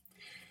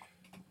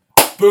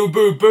Boom,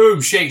 boom,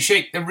 boom. Shake,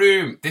 shake the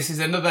room. This is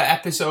another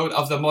episode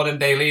of The Modern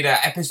Day Leader,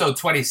 episode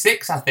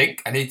 26, I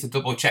think. I need to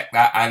double check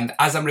that. And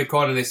as I'm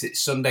recording this,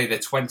 it's Sunday, the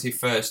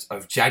 21st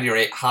of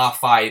January,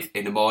 5:30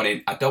 in the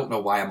morning. I don't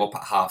know why I'm up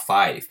at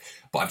 5:30,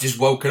 but I've just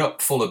woken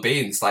up full of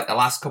beans. Like the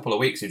last couple of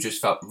weeks, have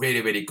just felt really,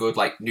 really good.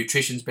 Like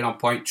nutrition's been on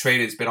point,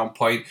 training's been on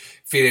point,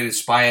 feeling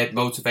inspired,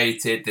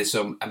 motivated. There's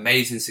some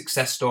amazing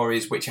success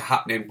stories which are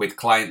happening with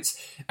clients.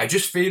 I'm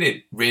just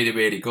feeling really,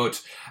 really good.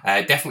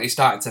 Definitely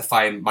starting to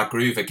find my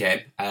groove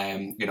again.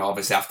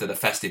 Obviously after the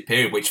festive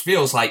period, which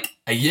feels like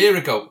a year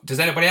ago. Does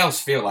anybody else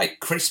feel like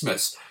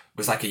Christmas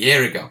was like a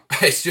year ago?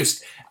 It's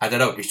just, I don't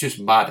know, it's just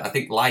mad. I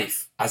think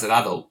life as an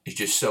adult is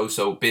just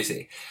so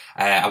busy.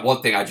 And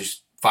one thing I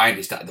just find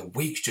is that the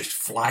weeks just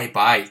fly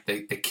by.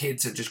 The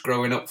kids are just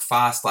growing up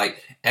fast.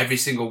 Like every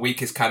single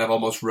week is kind of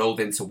almost rolled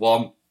into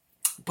one.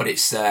 But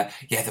it's,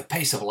 the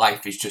pace of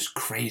life is just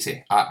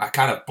crazy. I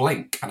kind of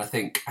blink and I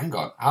think, hang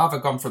on, how have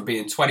I gone from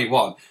being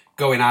 21,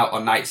 going out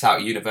on nights out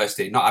at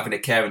university, not having a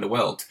care in the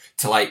world,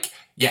 to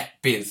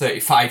being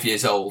 35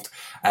 years old,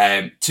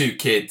 2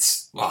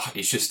 kids. Oh,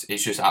 it's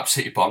just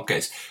absolutely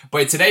bonkers.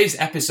 But in today's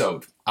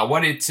episode, I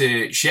wanted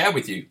to share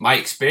with you my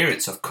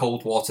experience of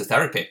cold water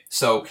therapy.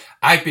 So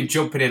I've been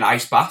jumping in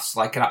ice baths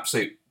like an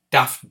absolute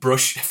daft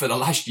brush for the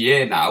last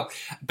year now,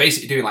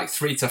 basically doing like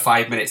 3 to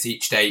 5 minutes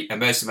each day,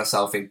 immersing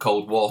myself in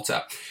cold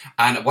water.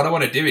 And what I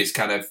want to do is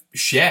kind of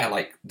share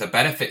like the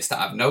benefits that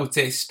I've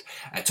noticed,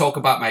 talk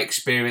about my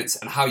experience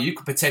and how you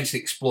could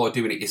potentially explore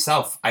doing it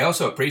yourself. I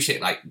also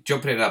appreciate like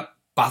jumping in a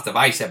bath of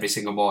ice every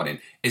single morning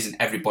isn't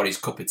everybody's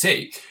cup of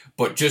tea,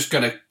 but just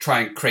going to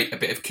try and create a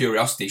bit of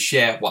curiosity,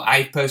 share what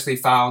I've personally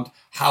found,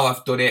 how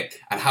I've done it,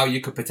 and how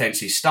you could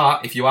potentially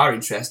start if you are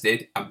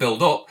interested and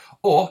build up.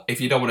 Or if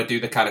you don't want to do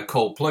the kind of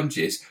cold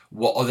plunges,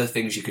 what other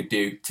things you could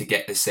do to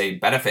get the same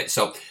benefit.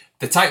 So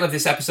the title of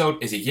this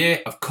episode is A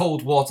Year of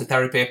Cold Water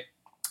Therapy: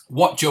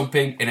 What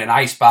Jumping in an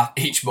Ice Bath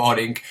Each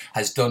Morning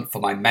Has Done for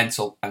My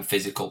Mental and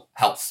Physical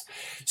Health.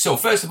 So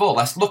first of all,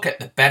 let's look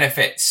at the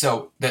benefits.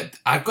 So that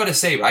I've got to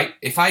say, right,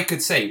 if I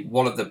could say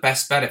one of the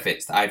best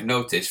benefits that I've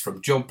noticed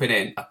from jumping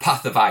in a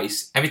bath of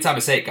ice, every time I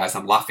say it, guys,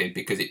 I'm laughing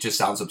because it just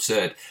sounds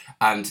absurd.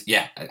 And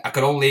yeah, I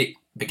could only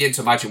begin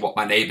to imagine what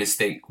my neighbours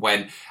think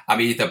when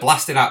I'm either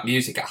blasting out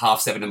music at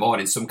 7:30 in the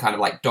morning, some kind of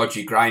like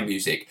dodgy grime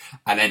music,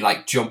 and then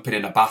like jumping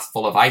in a bath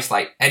full of ice.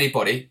 Like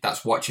anybody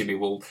that's watching me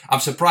will, I'm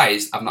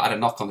surprised I've not had a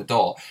knock on the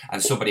door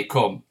and somebody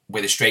come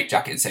with a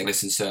straitjacket and say,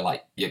 listen, sir,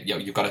 like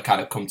you've got to kind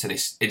of come to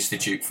this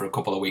institute for a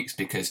couple of weeks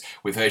because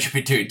we've heard you've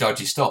been doing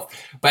dodgy stuff.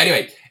 But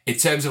anyway, in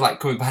terms of like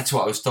coming back to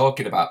what I was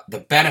talking about, the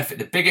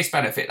biggest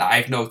benefit that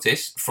I've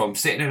noticed from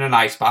sitting in an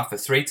ice bath for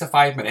 3 to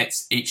 5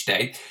 minutes each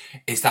day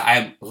is that I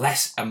am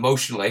less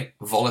emotionally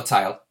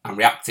volatile and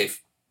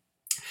reactive.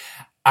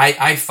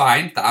 I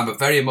find that I'm a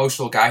very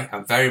emotional guy.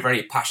 I'm very,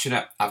 very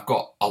passionate. I've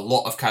got a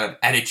lot of kind of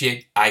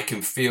energy. I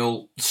can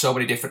feel so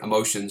many different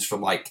emotions,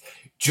 from like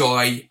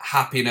joy,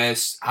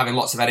 happiness, having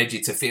lots of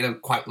energy, to feeling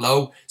quite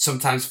low,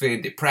 sometimes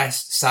feeling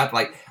depressed, sad.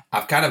 Like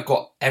I've kind of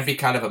got every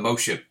kind of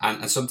emotion,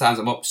 and sometimes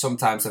I'm up,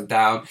 sometimes I'm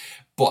down.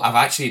 But I've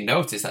actually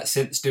noticed that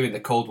since doing the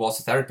cold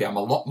water therapy, I'm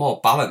a lot more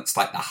balanced.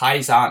 Like the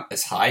highs aren't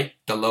as high,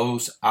 the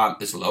lows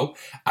aren't as low.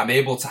 I'm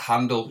able to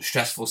handle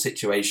stressful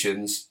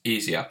situations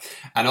easier.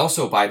 And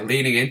also by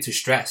leaning into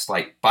stress,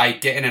 like by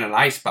getting in an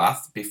ice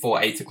bath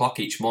before 8 o'clock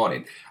each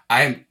morning,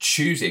 I am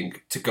choosing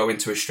to go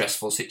into a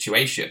stressful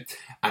situation.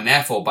 And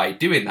therefore by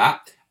doing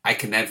that, I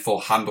can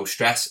therefore handle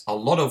stress. A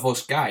lot of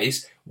us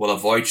guys will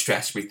avoid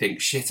stress. We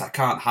think, shit, I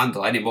can't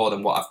handle any more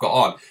than what I've got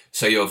on.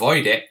 So you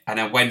avoid it. And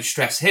then when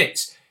stress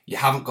hits, you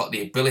haven't got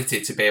the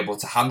ability to be able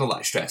to handle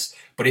that stress.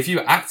 But if you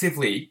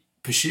actively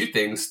pursue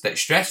things that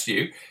stress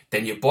you,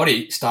 then your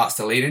body starts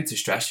to lean into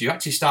stress. You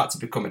actually start to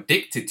become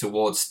addicted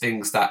towards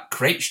things that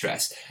create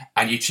stress,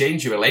 and you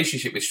change your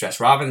relationship with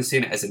stress. Rather than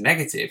seeing it as a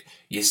negative,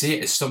 you see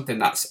it as something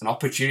that's an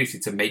opportunity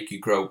to make you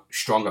grow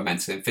stronger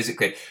mentally and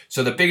physically.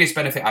 So the biggest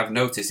benefit I've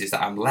noticed is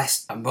that I'm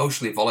less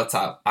emotionally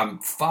volatile. I'm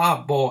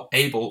far more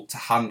able to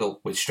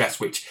handle with stress,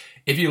 which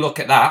if you look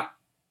at that,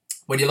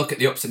 when you look at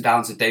the ups and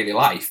downs of daily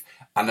life,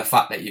 and the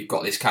fact that you've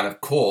got this kind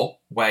of core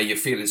where you're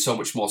feeling so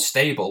much more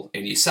stable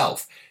in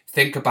yourself,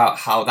 think about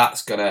how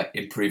that's going to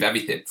improve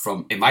everything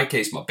from, in my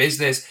case, my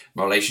business,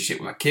 my relationship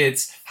with my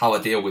kids, how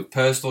I deal with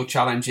personal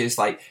challenges.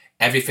 Like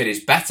everything is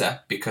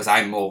better because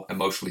I'm more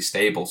emotionally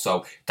stable.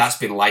 So that's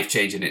been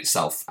life-changing in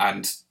itself.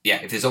 And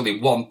yeah, if there's only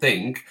one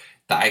thing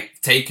that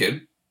I've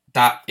taken,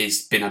 that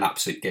has been an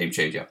absolute game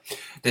changer.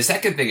 The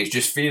second thing is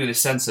just feeling a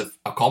sense of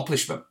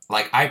accomplishment.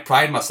 Like I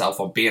pride myself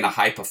on being a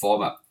high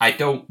performer. I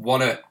don't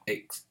want to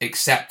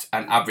accept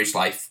an average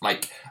life.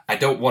 Like I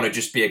don't want to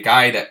just be a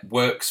guy that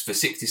works for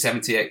 60,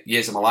 70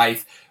 years of my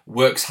life,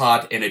 works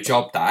hard in a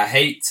job that I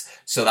hate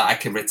so that I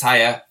can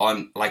retire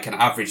on like an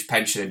average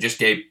pension and just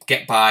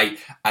get by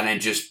and then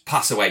just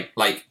pass away.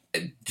 Like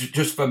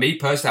just for me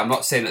personally, I'm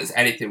not saying that there's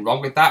anything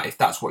wrong with that if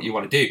that's what you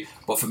want to do,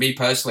 but for me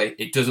personally,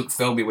 it doesn't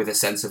fill me with a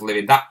sense of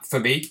living. That for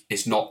me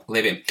is not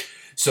living.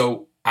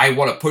 So I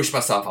want to push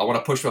myself. I want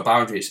to push my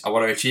boundaries. I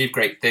want to achieve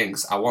great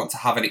things. I want to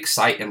have an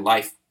exciting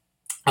life.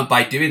 And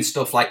by doing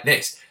stuff like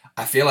this,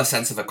 I feel a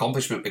sense of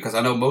accomplishment because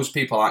I know most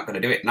people aren't going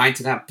to do it.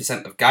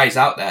 99% of guys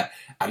out there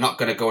are not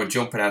going to go and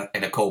jump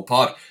in a cold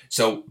pod.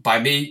 So by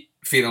me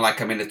feeling like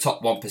I'm in the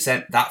top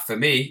 1%, that for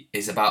me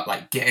is about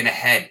like getting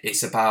ahead.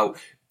 It's about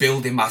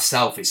building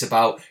myself. It's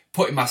about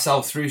putting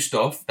myself through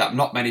stuff that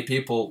not many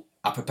people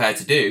are prepared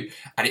to do.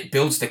 And it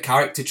builds the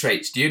character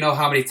traits. Do you know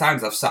how many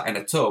times I've sat in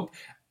a tub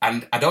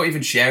and I don't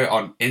even share it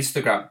on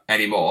Instagram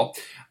anymore?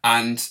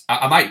 And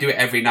I might do it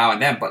every now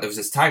and then, but there was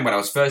this time when I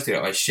was first doing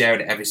it, I was sharing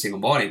it every single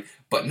morning.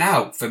 But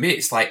now, for me,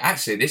 it's like,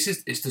 actually,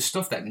 it's the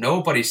stuff that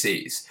nobody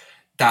sees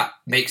that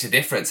makes a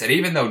difference. And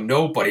even though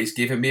nobody's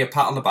giving me a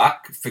pat on the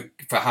back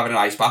for having an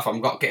ice bath, I'm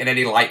not getting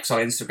any likes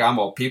on Instagram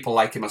or people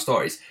liking my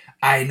stories,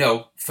 I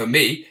know, for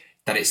me,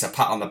 that it's a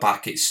pat on the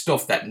back. It's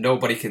stuff that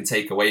nobody can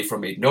take away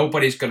from me.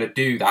 Nobody's going to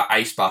do that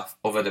ice bath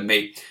other than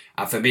me.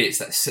 And for me,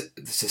 it's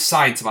a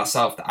sign to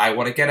myself that I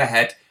want to get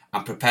ahead.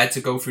 I'm prepared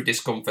to go through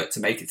discomfort to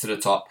make it to the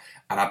top,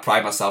 and I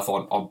pride myself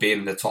on being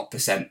in the top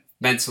percent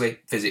mentally,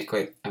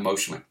 physically,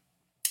 emotionally.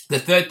 The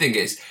third thing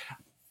is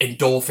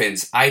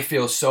endorphins. I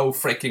feel so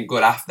freaking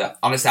good after.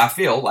 Honestly, I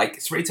feel like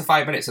 3 to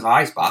 5 minutes in an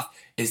ice bath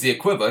is the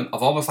equivalent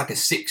of almost like a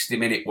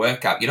 60-minute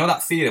workout. You know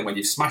that feeling when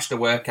you've smashed a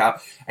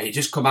workout and you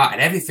just come out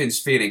and everything's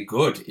feeling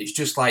good? It's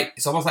just like,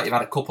 it's almost like you've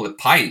had a couple of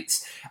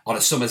pints on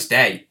a summer's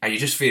day and you're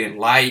just feeling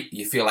light.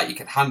 You feel like you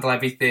can handle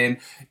everything.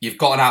 You've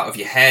gotten out of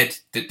your head.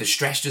 The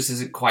stress just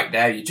isn't quite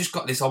there. You just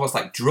got this almost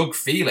like drug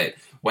feeling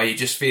where you're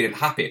just feeling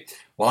happy.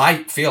 Well,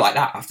 I feel like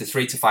that after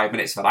 3 to 5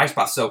 minutes of an ice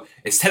bath. So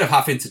instead of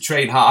having to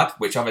train hard,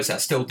 which obviously I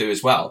still do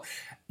as well,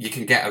 you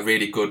can get a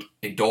really good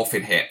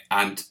endorphin hit.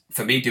 And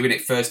for me, doing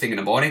it first thing in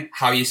the morning,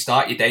 how you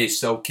start your day is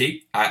so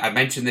key. I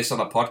mentioned this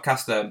on a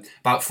podcast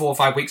about 4 or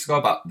 5 weeks ago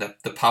about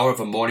the power of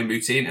a morning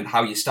routine and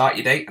how you start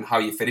your day and how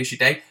you finish your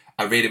day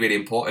are really, really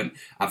important.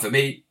 And for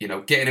me,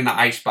 getting in that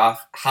ice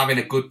bath, having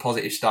a good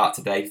positive start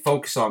today,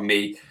 focus on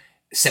me,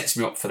 sets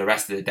me up for the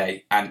rest of the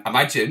day. And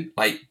imagine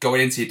like going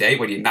into your day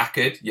when you're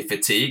knackered, you're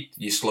fatigued,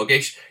 you're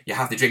sluggish, you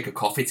have to drink a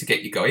coffee to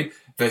get you going,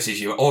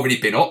 versus you've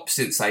already been up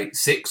since like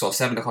 6 or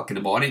 7 o'clock in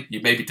the morning.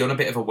 You've maybe done a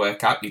bit of a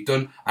workout, you've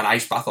done an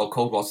ice bath or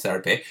cold water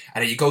therapy,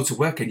 and then you go to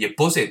work and you're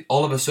buzzing.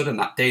 All of a sudden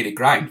that daily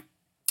grind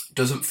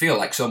doesn't feel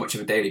like so much of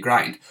a daily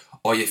grind,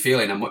 or you're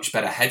feeling a much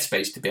better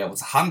headspace to be able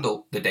to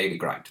handle the daily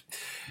grind.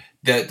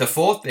 The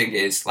fourth thing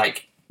is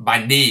like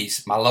my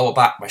knees, my lower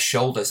back, my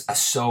shoulders are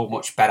so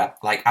much better.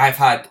 Like I've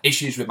had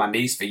issues with my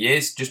knees for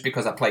years just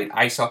because I played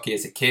ice hockey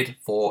as a kid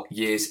for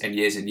years and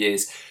years and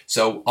years.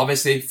 So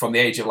obviously from the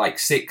age of like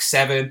 6,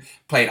 7,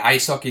 playing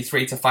ice hockey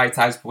 3 to 5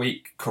 times per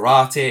week,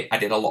 karate. I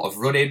did a lot of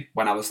running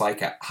when I was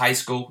like at high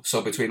school.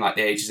 So between like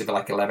the ages of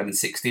like 11 and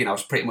 16, I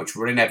was pretty much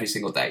running every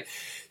single day.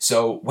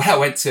 So when I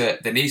went to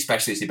the knee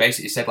specialist, he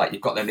basically said like,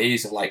 you've got the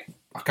knees of like,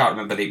 I can't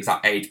remember the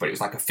exact age, but it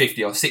was like a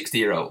 50 or 60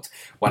 year old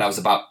when I was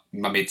about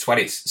my mid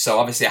 20s. So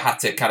obviously I had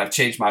to kind of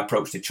change my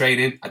approach to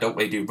training. I don't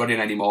really do running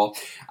anymore.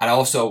 And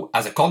also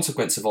as a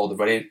consequence of all the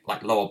running,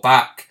 like lower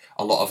back,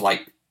 a lot of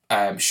like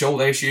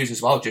shoulder issues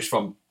as well, just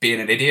from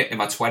being an idiot in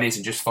my 20s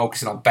and just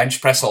focusing on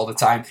bench press all the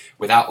time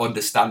without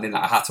understanding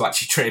that I had to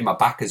actually train my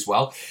back as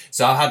well.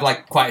 So I had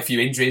like quite a few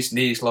injuries,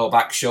 knees, lower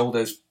back,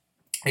 shoulders,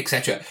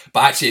 etc.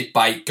 But actually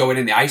by going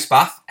in the ice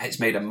bath, it's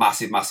made a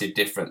massive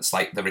difference.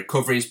 Like the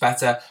recovery is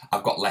better,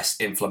 I've got less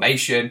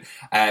inflammation.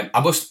 I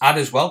must add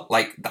as well,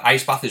 like the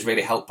ice bath has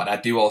really helped, but I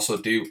do also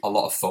do a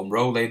lot of foam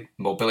rolling,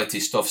 mobility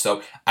stuff.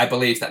 So I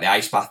believe that the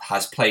ice bath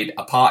has played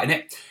a part in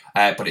it,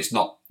 but it's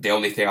not the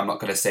only thing. I'm not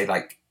going to say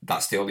like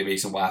that's the only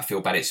reason why I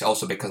feel better. It's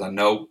also because I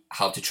know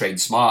how to train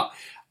smart.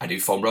 I do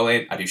foam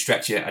rolling, I do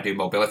stretching, I do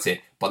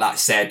mobility. But that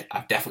said,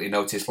 I've definitely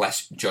noticed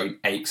less joint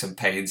aches and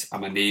pains, and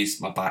my knees,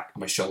 my back,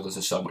 and my shoulders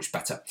are so much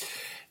better.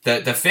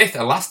 The fifth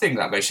and last thing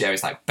that I'm going to share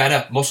is like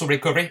better muscle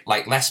recovery,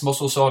 like less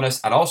muscle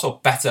soreness, and also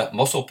better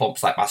muscle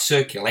pumps. Like my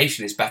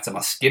circulation is better, my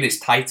skin is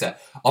tighter.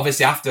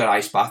 Obviously after an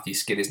ice bath, your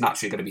skin is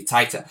naturally going to be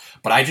tighter.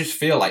 But I just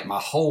feel like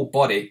my whole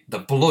body, the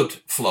blood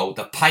flow,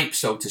 the pipe,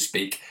 so to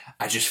speak,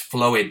 are just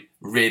flowing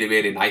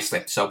really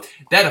nicely. So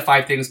they're the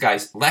 5 things,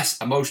 guys. Less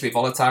emotionally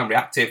volatile and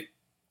reactive.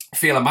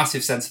 Feel a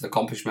massive sense of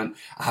accomplishment.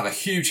 I have a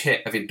huge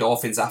hit of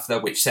endorphins after,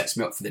 which sets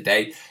me up for the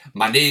day.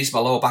 My knees, my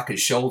lower back and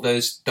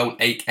shoulders don't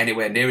ache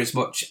anywhere near as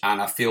much,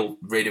 and I feel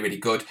really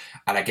good.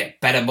 And I get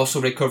better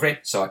muscle recovery,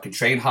 so I can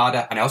train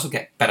harder, and I also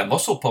get better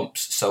muscle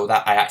pumps, so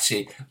that I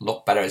actually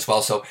look better as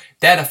well. So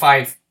they're the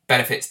 5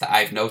 benefits that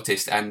I've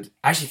noticed, and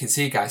as you can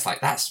see, guys, like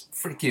that's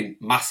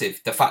freaking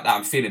massive. The fact that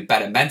I'm feeling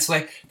better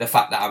mentally, the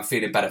fact that I'm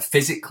feeling better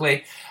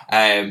physically,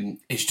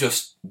 is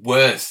just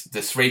worth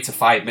the 3 to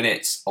 5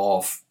 minutes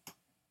of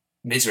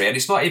misery. And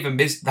it's not even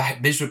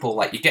that miserable.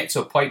 Like you get to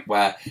a point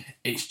where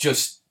it's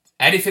just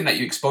anything that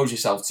you expose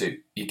yourself to,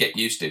 you get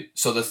used to.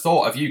 So the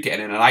thought of you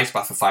getting in an ice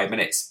bath for 5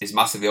 minutes is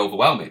massively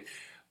overwhelming.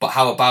 But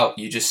how about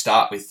you just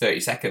start with 30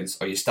 seconds,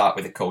 or you start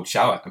with a cold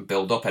shower and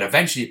build up, and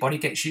eventually your body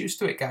gets used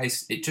to it,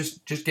 guys. It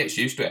just gets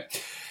used to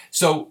it.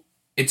 So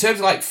in terms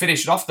of like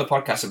finishing off the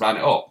podcast and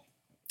rounding it up,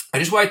 I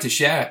just wanted to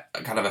share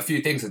kind of a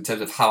few things in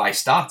terms of how I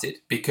started,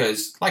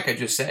 because like I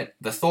just said,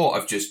 the thought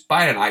of just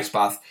buying an ice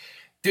bath,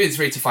 doing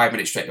 3 to 5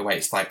 minutes straight away,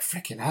 it's like,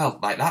 freaking hell,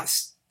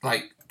 that's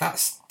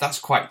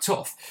quite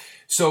tough.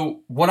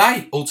 So what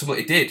I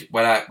ultimately did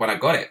when I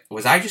got it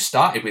was I just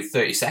started with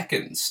 30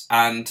 seconds.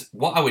 And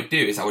what I would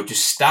do is I would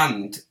just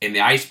stand in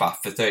the ice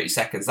bath for 30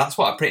 seconds. That's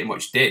what I pretty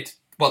much did.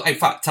 Well, in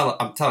fact,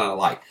 I'm telling a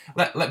lie.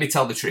 Let me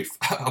tell the truth.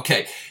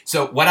 Okay,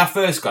 so when I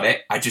first got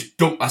it, I just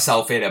dumped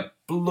myself in a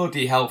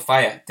bloody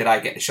hellfire. Did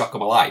I get the shock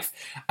of my life?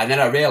 And then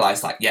I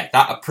realised, like, yeah,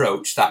 that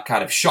approach, that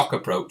kind of shock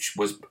approach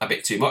was a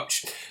bit too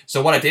much.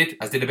 So what I did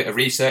a bit of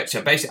research,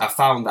 and basically I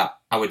found that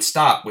I would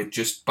start with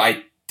just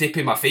by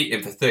dipping my feet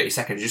in for 30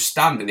 seconds, just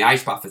stand in the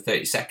ice bath for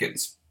 30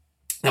 seconds.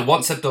 And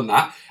once I'd done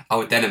that, I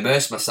would then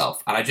immerse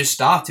myself. And I just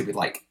started with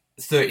like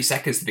 30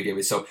 seconds to begin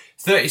with. So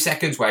 30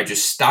 seconds where I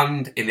just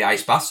stand in the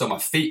ice bath, so my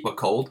feet were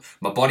cold,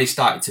 my body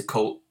started to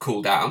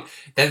cool down.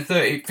 Then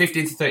 15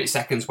 to 30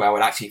 seconds where I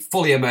would actually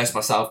fully immerse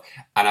myself,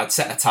 and I'd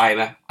set a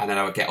timer, and then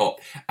I would get up.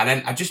 And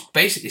then I just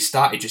basically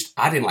started just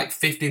adding like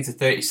 15 to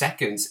 30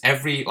 seconds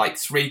every like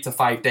 3 to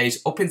 5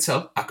 days up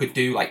until I could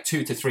do like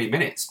 2 to 3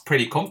 minutes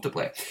pretty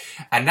comfortably.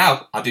 And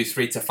now I do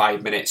 3 to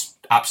 5 minutes,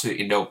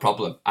 absolutely no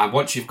problem. And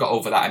once you've got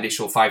over that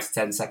initial 5 to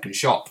 10 second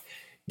shock,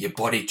 your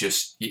body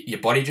just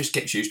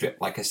gets used to it.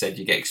 Like I said,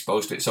 you get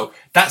exposed to it. So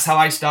that's how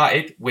I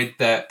started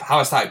how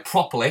I started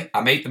properly.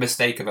 I made the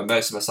mistake of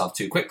immersing myself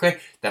too quickly.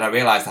 Then I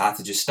realized I had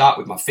to just start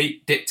with my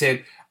feet dipped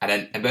in and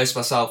then immerse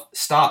myself,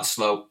 start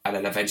slow, and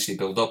then eventually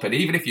build up. And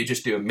even if you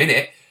just do a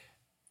minute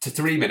to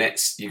 3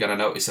 minutes, you're going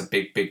to notice a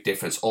big, big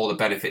difference. All the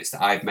benefits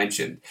that I've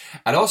mentioned.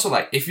 And also,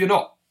 like, if you're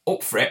not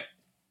up for it,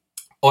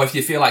 or if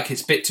you feel like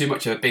it's a bit too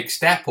much of a big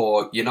step,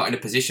 or you're not in a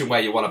position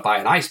where you want to buy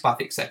an ice bath,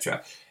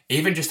 etc.,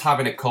 even just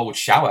having a cold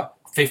shower,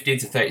 15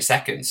 to 30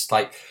 seconds.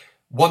 Like,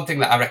 one thing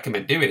that I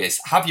recommend doing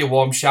is have your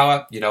warm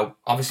shower,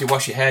 obviously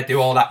wash your hair,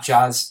 do all that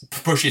jazz,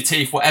 brush your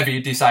teeth, whatever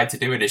you decide to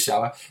do in a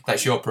shower.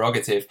 That's your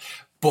prerogative.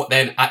 But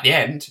then at the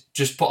end,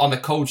 just put on the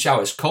cold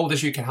shower, as cold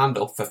as you can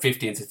handle for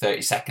 15 to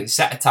 30 seconds,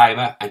 set a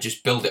timer and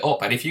just build it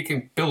up. And if you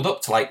can build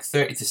up to like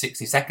 30 to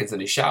 60 seconds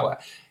in a shower,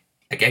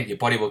 again, your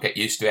body will get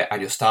used to it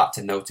and you'll start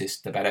to notice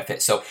the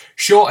benefits. So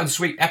short and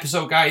sweet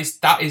episode, guys.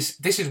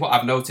 This is what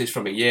I've noticed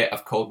from a year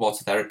of cold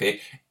water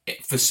therapy.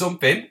 For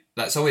something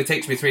that's only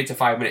takes me 3 to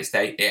 5 minutes a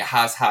day, it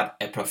has had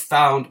a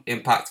profound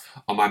impact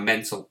on my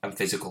mental and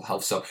physical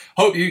health. So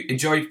hope you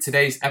enjoyed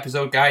today's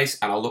episode, guys,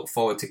 and I'll look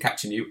forward to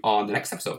catching you on the next episode.